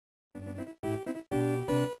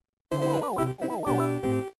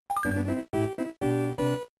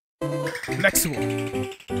Flexible.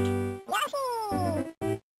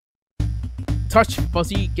 Touch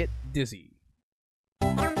fuzzy, get dizzy.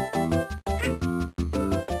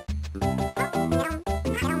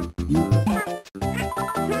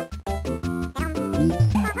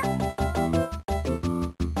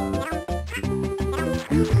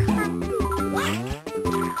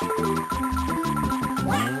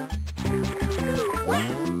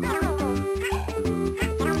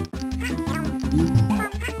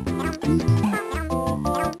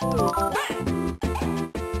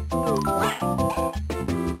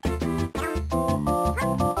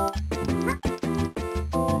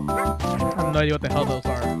 I have no idea what the hell those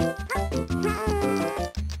are.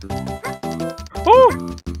 Oh!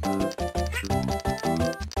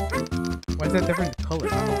 Why is that different color?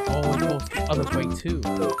 Oh, it goes the other way too.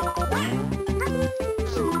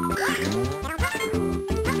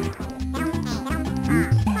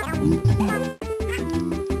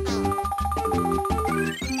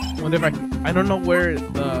 Wonder if I don't know where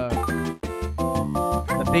the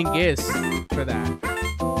thing is for that.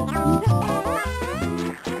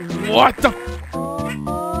 What the?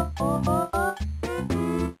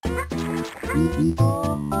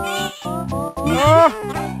 Oh!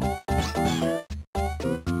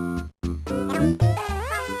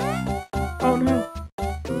 Oh no!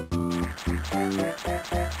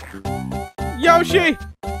 Yoshi!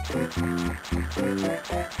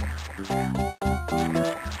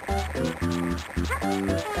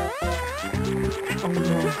 Oh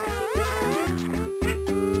no!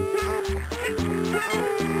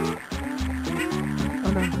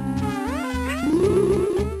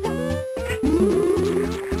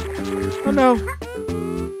 Oh no!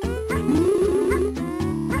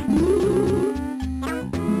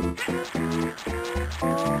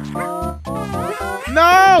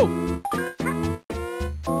 No!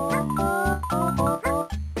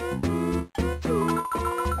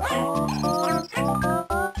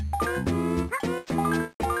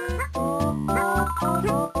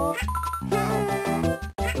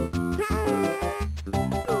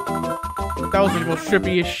 That was the most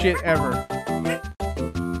trippiest shit ever.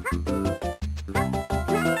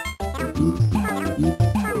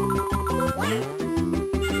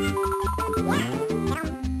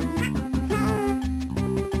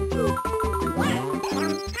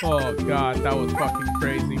 Oh god, that was fucking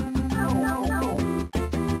crazy.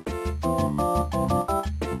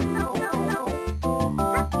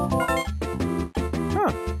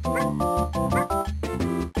 Huh.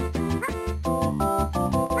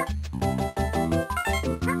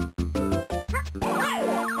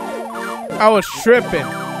 I was tripping.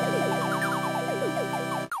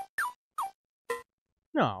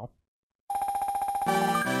 No.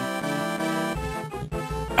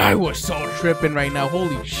 I was so tripping right now.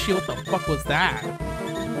 Holy shit, what the fuck was that?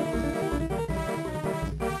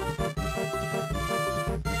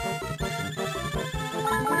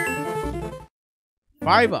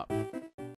 Five up.